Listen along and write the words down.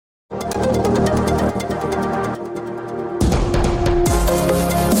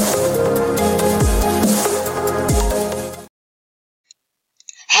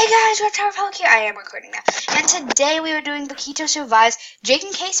Red Tower Public here. I am recording now. And today we are doing Beckito Survives. Jake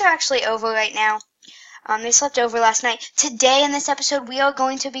and Case are actually over right now. They slept over last night. Today in this episode we are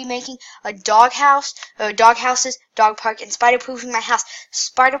going to be making a dog house, or dog houses, dog park, and spider-proofing my house.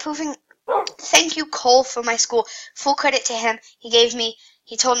 Spider-proofing, thank you Cole for my school. Full credit to him. He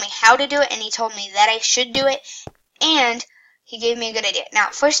told me how to do it, and he told me that I should do it, and he gave me a good idea. Now,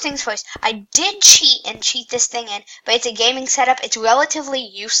 first things first, I did cheat this thing in, but it's a gaming setup. It's relatively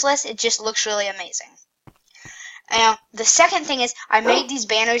useless. It just looks really amazing. Now, the second thing is, I made these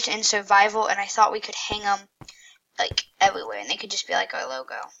banners in survival, and I thought we could hang them, like, everywhere, and they could just be like our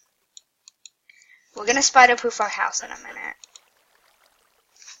logo. We're gonna spider-proof our house in a minute.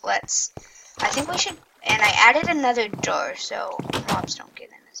 I think we should, and I added another door, so mobs don't get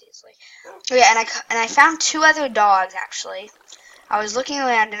in as easily. Oh yeah, and I found 2 other dogs, actually. I was looking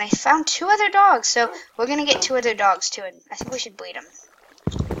around, and I found 2 other dogs, so we're gonna get 2 other dogs, too, and I think we should breed them.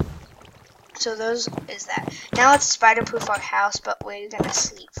 So those is that. Now let's spider-proof our house, but we're gonna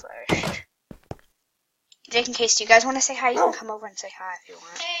sleep first. Jake and Case, do you guys want to say hi? You can come over and say hi if you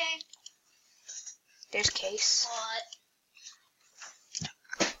want. Hey. There's Case. What?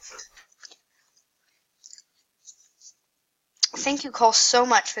 Thank you, Cole, so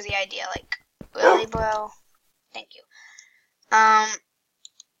much for the idea. Like, really, bro? Thank you.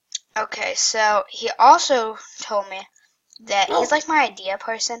 Okay, so he also told me that he's like my idea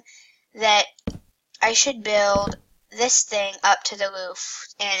person, that I should build this thing up to the roof,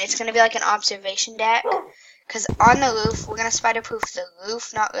 and it's going to be like an observation deck, because on the roof, we're going to spider-proof the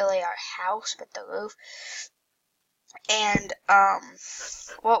roof, not really our house, but the roof. And,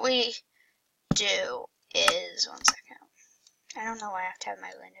 what we do is, one second. I don't know why I have to have my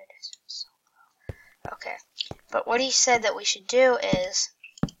render distance so low. Okay, but what he said that we should do is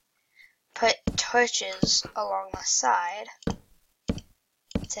put torches along the side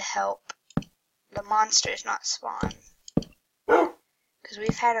to help the monsters not spawn. Because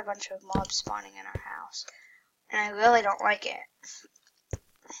we've had a bunch of mobs spawning in our house, and I really don't like it.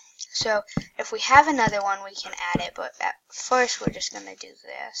 So, if we have another one, we can add it, but at first we're just going to do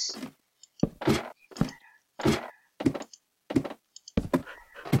this.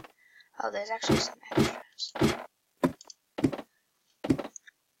 Oh, there's actually some extras.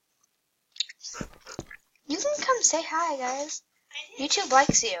 You can come say hi, guys. YouTube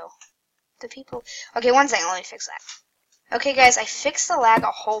likes you. The people. Okay, one second, let me fix that. Okay, guys, I fixed the lag a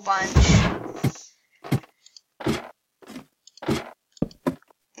whole bunch.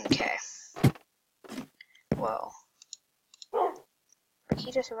 Okay. Whoa.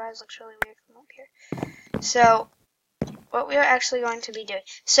 Beckito Survives looks really weird from up here. So, what we are actually going to be doing.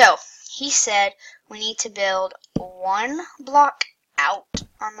 So, he said we need to build 1 block out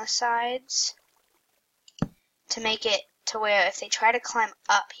on the sides to make it to where if they try to climb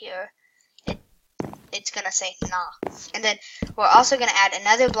up here, it's going to say nah. And then we're also going to add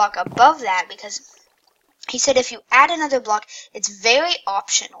another block above that, because he said if you add another block, it's very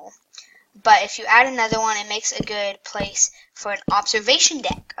optional. But if you add another one, it makes a good place for an observation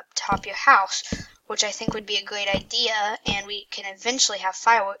deck up top your house, which I think would be a great idea, and we can eventually have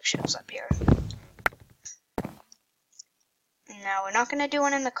fireworks shows up here. Now, we're not going to do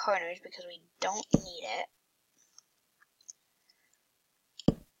one in the corners because we don't need it.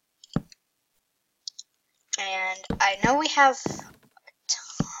 And I know we have a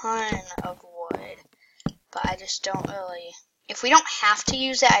ton of wood, but I just don't really... If we don't have to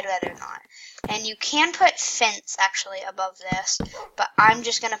use it, I'd rather not. And you can put fence, actually, above this, but I'm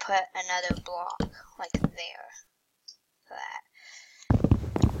just going to put another block, like there, that.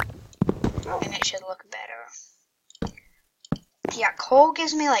 And it should look better. Yeah, Cole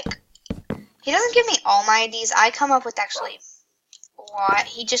gives me, like, he doesn't give me all my ideas. I come up with, actually, a lot.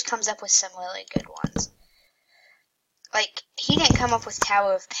 He just comes up with some really good ones. Like, he didn't come up with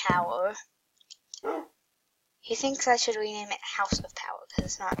Tower of Power. He thinks I should rename it House of Power because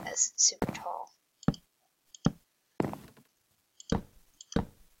it's not as super tall.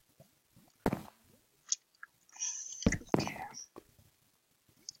 Okay.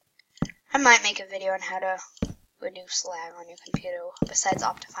 I might make a video on how to reduce lag on your computer besides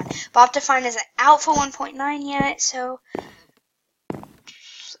Optifine. But Optifine isn't out for 1.9 yet, so it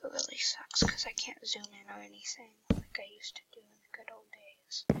really sucks because I can't zoom in or anything like I used to do in the good old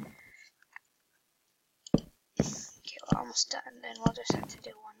days. Okay, we're almost done, then we'll just have to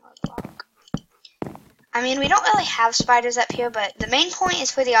do 1 more block. I mean, we don't really have spiders up here, but the main point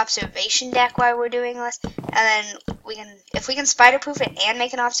is for the observation deck why we're doing this, and then if we can spider-proof it and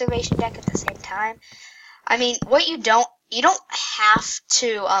make an observation deck at the same time. I mean, what you don't have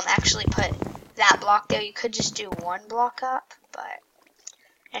to actually put that block there. You could just do 1 block up, but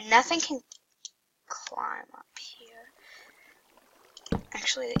And nothing can climb up here.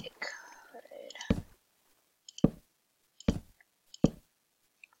 Actually, it could.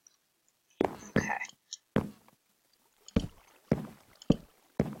 Okay.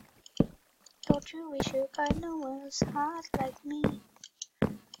 Don't you wish you kinda was hot like me?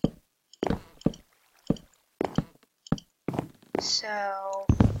 So,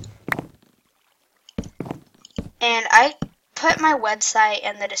 and I put my website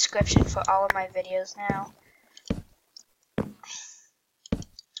in the description for all of my videos now.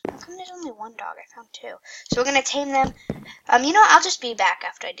 How come there's only one dog? I found two. So we're gonna tame them. You know, I'll just be back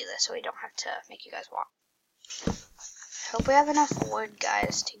after I do this, so we don't have to make you guys walk. Hope we have enough wood,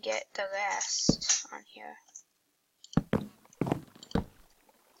 guys, to get the rest on here.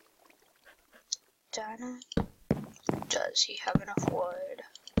 Donna, does he have enough wood?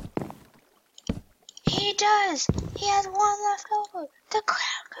 He does! He has one left over! The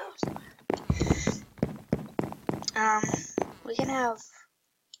crown goes! We can have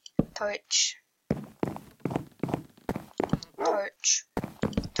torch, torch,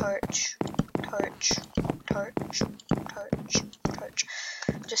 torch, torch, torch, torch, torch,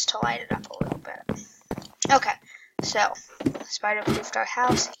 just to light it up a little bit. Okay, so, spider-proofed our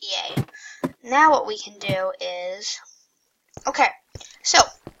house, yay. Now what we can do is, okay, so,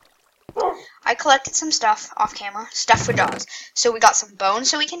 I collected some stuff off camera, stuff for dogs. So we got some bones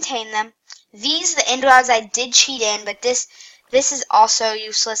so we can tame them. These, the end rods, I did cheat in, but this is also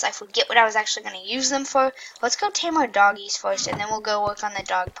useless. I forget what I was actually going to use them for. Let's go tame our doggies first, and then we'll go work on the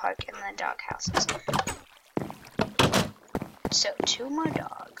dog park and the dog houses. So, 2 more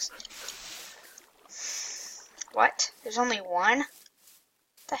dogs. What? There's only one? What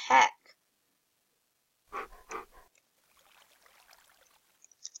the heck?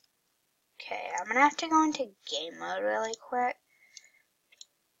 Okay, I'm going to have to go into game mode really quick.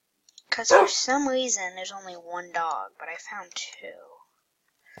 Because for some reason, there's only one dog, but I found 2.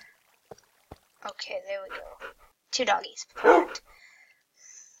 Okay, there we go. 2 doggies. Perfect.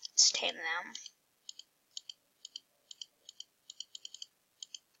 Let's tame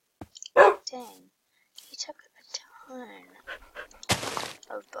them. Dang. He took a ton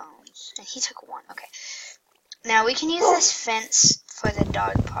of bones. And he took 1. Okay. Now, we can use this fence for the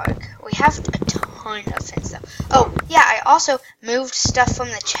dog park. We have a ton of fence, though. Oh, yeah, I also moved stuff from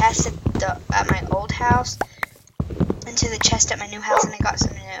the chest at my old house into the chest at my new house, and I got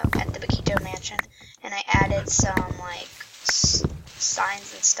some new at the Beckito mansion. And I added some, like,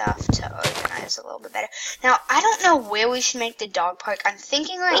 signs and stuff to organize a little bit better. Now, I don't know where we should make the dog park. I'm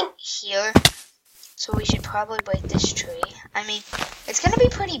thinking right here. So we should probably break this tree. I mean, it's going to be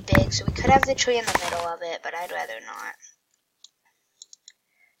pretty big, so we could have the tree in the middle of it, but I'd rather not.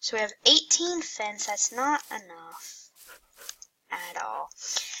 So we have 18 fence. That's not enough at all.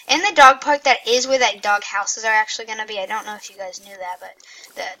 In the dog park, that is where that dog houses are actually going to be. I don't know if you guys knew that, but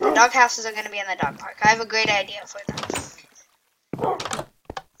the dog houses are going to be in the dog park. I have a great idea for them.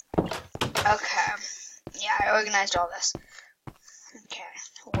 Okay. Yeah, I organized all this. Okay.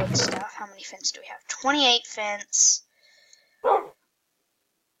 Wood stuff. How many fence do we have? 28 fence.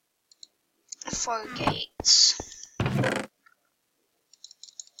 4 gates.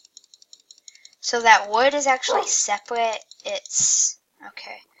 So that wood is actually separate. It's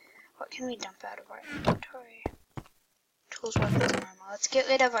okay. What can we dump out of our inventory? Tools, weapons, and armor. Let's get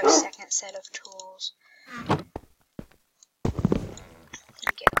rid of our second set of tools. And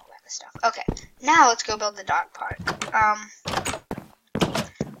get all that stuff. Okay. Now let's go build the dog park.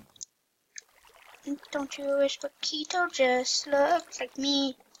 Don't you wish Beckito just looked like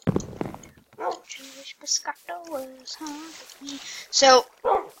me? Don't you wish Beckito was hot like me? So,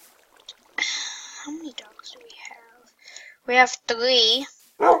 how many dogs do we have? We have 3.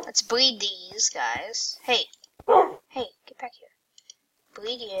 Let's breed these guys. Hey, get back here.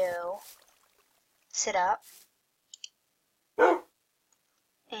 Breed you. Sit up. And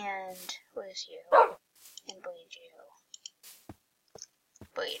where's you? And breed you.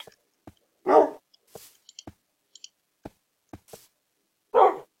 Breed.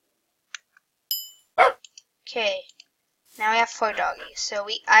 Okay, now we have 4 doggies. So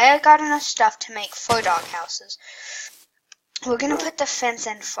I got enough stuff to make 4 dog houses. We're gonna put the fence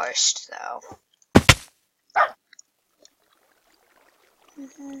in first, though.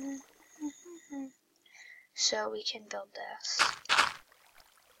 So we can build this.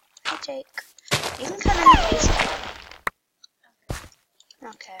 Hi, Jake. You can come in the basement.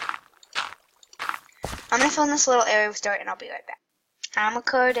 Okay. I'm gonna fill in this little area with dirt, and I'll be right back. I'm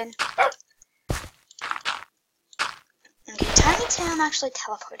recording. Okay, Tiny Tim actually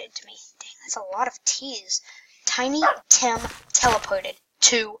teleported to me. Dang, that's a lot of T's. Tiny Tim teleported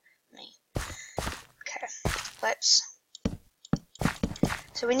to me. Okay, let's...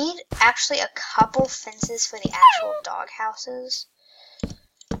 So we need actually a couple fences for the actual dog houses.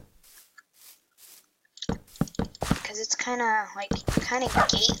 Because it's kind of like, you kind of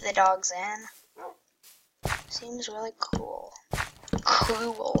gate the dogs in. Seems really cool.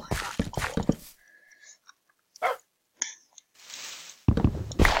 Cruel, not cool.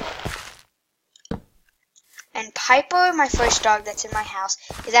 And Piper, my first dog that's in my house,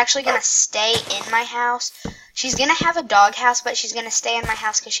 is actually going to stay in my house. She's going to have a dog house, but she's going to stay in my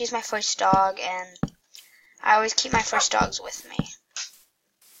house because she's my first dog, and I always keep my first dogs with me.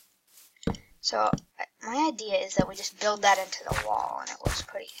 So, my idea is that we just build that into the wall, and it looks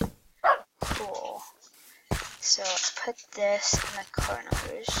pretty cool. So, let's put this in the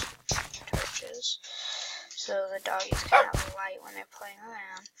corners, torches, so the doggies can have light when they're playing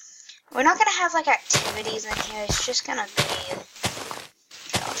around. We're not going to have, like, activities in here. It's just going to be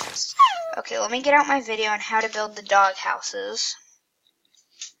dog houses. Okay, let me get out my video on how to build the dog houses.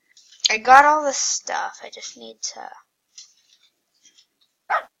 I got all the stuff. I just need to...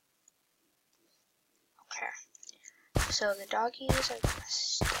 Okay. So, the doggies are going to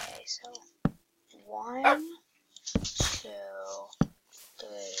stay. So, 1, 2,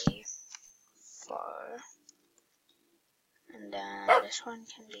 3, 4... And then this one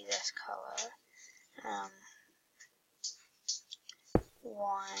can be this color.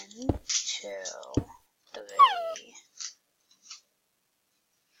 1, 2, 3.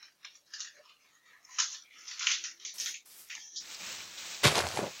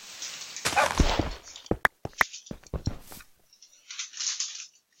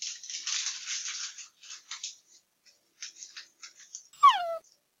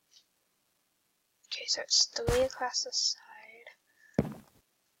 Okay, so it's 3 across the side.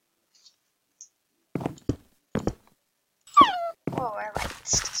 Oh, I like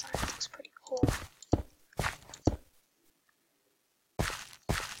this design. It looks pretty cool.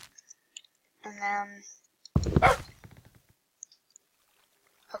 And then...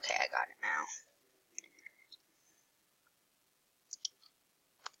 Okay, I got it now.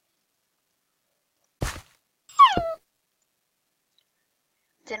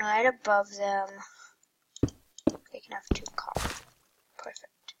 Then right above them, they can have 2 columns.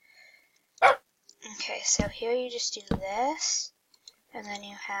 Perfect. Okay, so here you just do this. And then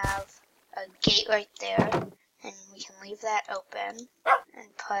you have a gate right there, and we can leave that open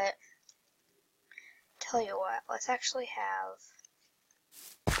and put, tell you what, let's actually have,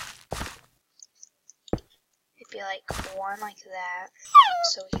 it'd be like one like that,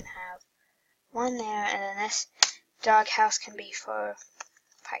 so we can have one there, and then this dog house can be for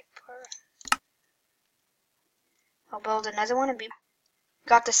Piper. I'll build another one and be,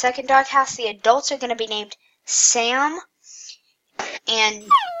 got the second dog house. The adults are going to be named Sam and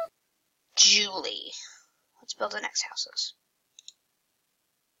Julie. Let's build the next houses.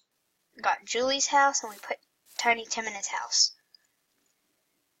 We got Julie's house, and we put Tiny Tim in his house.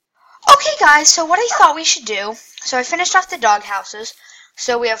 Okay, guys, so what I thought we should do, so I finished off the dog houses.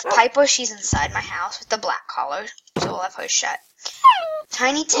 So we have Piper, she's inside my house with the black collar, so we'll have her shut.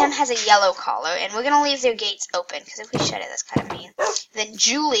 Tiny Tim has a yellow collar, and we're going to leave their gates open, because if we shut it, that's kind of mean. Then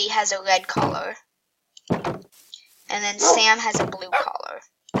Julie has a red collar. And then Sam has a blue collar.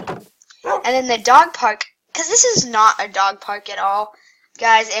 And then the dog park, because this is not a dog park at all,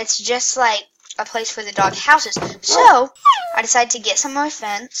 guys, it's just like a place for the dog houses. So, I decided to get some more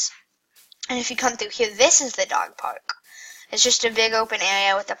fence, and if you come through here, this is the dog park. It's just a big open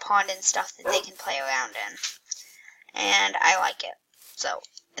area with a pond and stuff that they can play around in. And I like it, so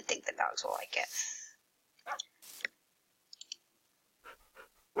I think the dogs will like it.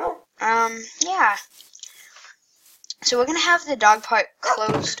 Yeah. So we're going to have the dog park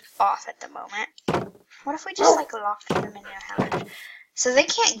closed off at the moment. What if we just, like, locked them in their house? So they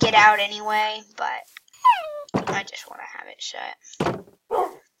can't get out anyway, but I just want to have it shut.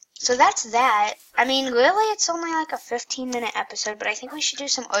 So that's that. I mean, really, it's only like a 15-minute episode, but I think we should do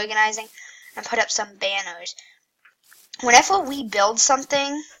some organizing and put up some banners. Whenever we build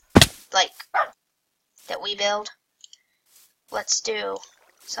something, like, that we build, let's do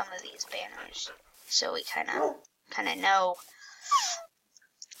some of these banners. So we kind of know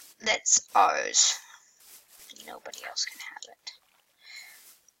that's ours. Nobody else can have it.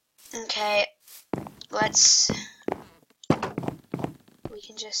 Okay, we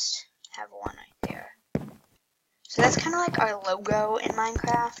can just have one right there. So that's kind of like our logo in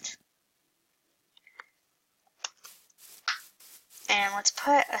Minecraft. And let's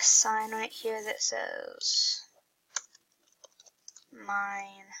put a sign right here that says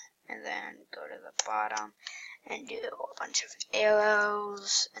mine, and then go to the bottom. and do a bunch of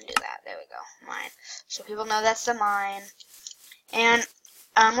arrows and do that. There we go. Mine. So people know that's the mine. And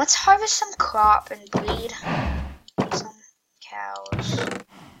let's harvest some crop and breed some cows.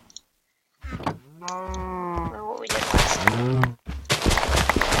 Or what we did last time.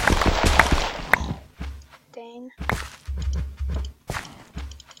 Dang.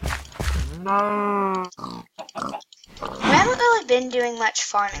 We haven't really been doing much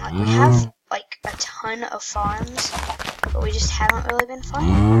farming. Like, we have, like, a ton of farms, but we just haven't really been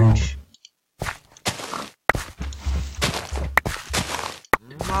farming much.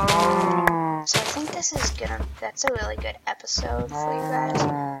 So I think this is that's a really good episode for you guys.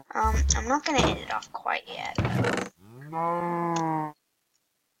 I'm not gonna end it off quite yet, though.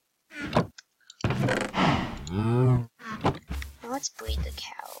 Now let's breed the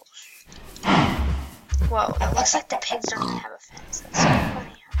cows. Whoa, it looks like the pigs don't even have a fence. That's so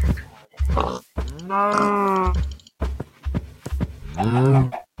funny how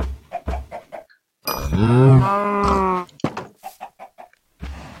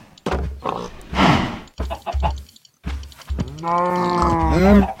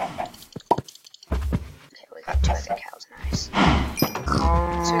okay, we got 2 other cows, nice.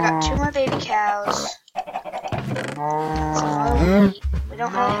 So we got 2 more baby cows. Some more wheat. We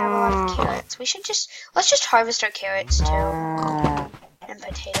don't really have a lot of carrots. Let's just harvest our carrots too. And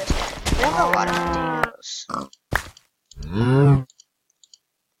potatoes. We have a lot of potatoes.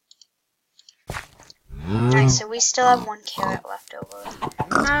 Nice, so we still have 1 carrot left over.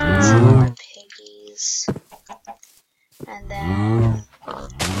 Some more piggies. And then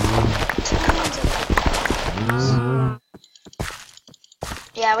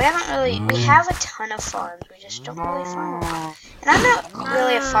yeah, we have a ton of farms, we just don't really farm a lot. And I'm not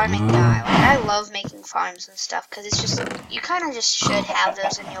really a farming guy. Like, I love making farms and stuff, because it's just, you kind of just should have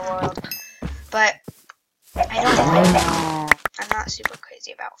those in your world. But I don't like them. I'm not super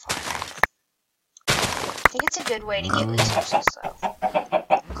crazy about farming. I think it's a good way to get resources, though.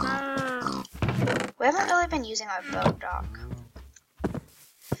 We haven't really been using our boat dock.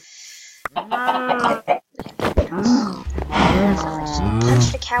 I just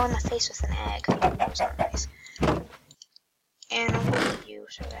punched a cow in the face with an egg. That was not nice. And I'm gonna eat you,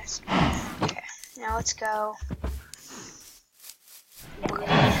 so that's okay. Now let's go breed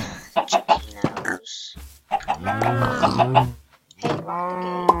the chiquinos. Hey, lock the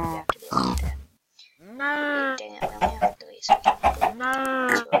gate. You have to be locked in. Wait, dang it, we only have 3, so we can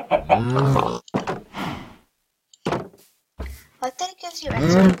breed 2. I like that it gives you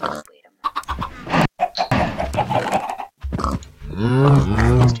extra to breed them.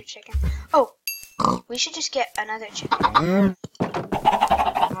 Mr. Chicken. Oh, we should just get another chicken.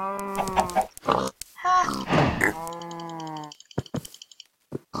 Ha!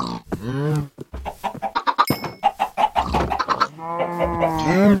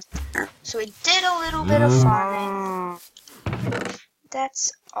 So we did a little bit of farming.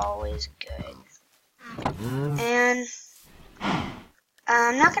 That's always good. And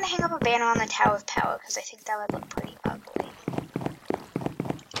I'm not going to hang up a banner on the Tower of Power because I think that would look pretty ugly.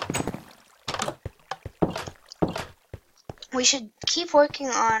 We should keep working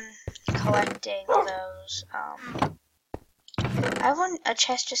on collecting those. I have a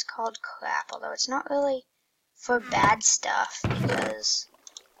chest just called crap, although it's not really for bad stuff because,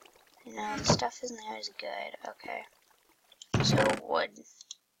 you know, the stuff in there is good. Okay. So, wood.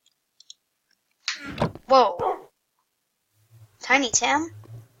 Whoa! Tiny Tim?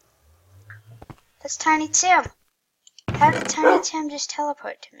 That's Tiny Tim! How did Tiny Tim just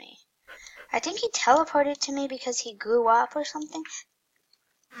teleport to me? I think he teleported to me because he grew up or something.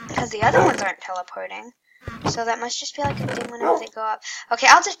 Because the other ones aren't teleporting. So that must just be like a thing whenever they go up. Okay,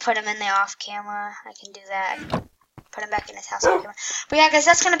 I'll just put him in there off camera. I can do that. Put him back in his house off camera. But yeah, guys,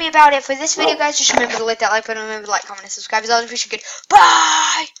 that's going to be about it for this video, guys. Just remember to hit that like button. Remember to like, comment, and subscribe. As always, we should get.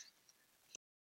 Bye!